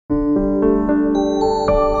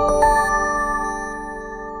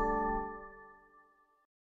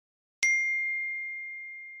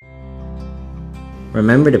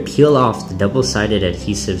Remember to peel off the double-sided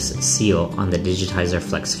adhesive's seal on the Digitizer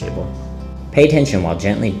flex cable. Pay attention while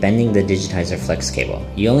gently bending the Digitizer flex cable.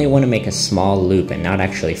 You only want to make a small loop and not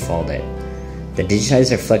actually fold it. The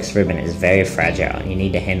Digitizer flex ribbon is very fragile and you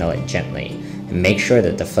need to handle it gently, and make sure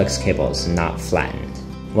that the flex cable is not flattened.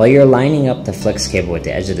 While you're lining up the flex cable with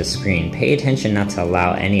the edge of the screen, pay attention not to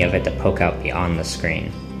allow any of it to poke out beyond the screen.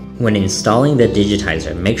 When installing the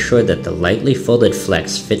Digitizer, make sure that the lightly folded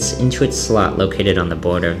flex fits into its slot located on the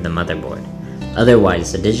border of the motherboard.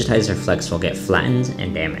 Otherwise, the Digitizer flex will get flattened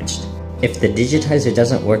and damaged. If the Digitizer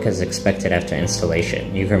doesn't work as expected after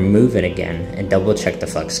installation, you can remove it again and double check the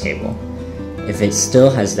flex cable. If it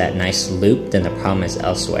still has that nice loop, then the problem is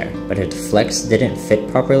elsewhere, but if the flex didn't fit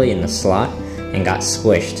properly in the slot and got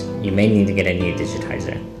squished, you may need to get a new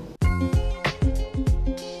Digitizer.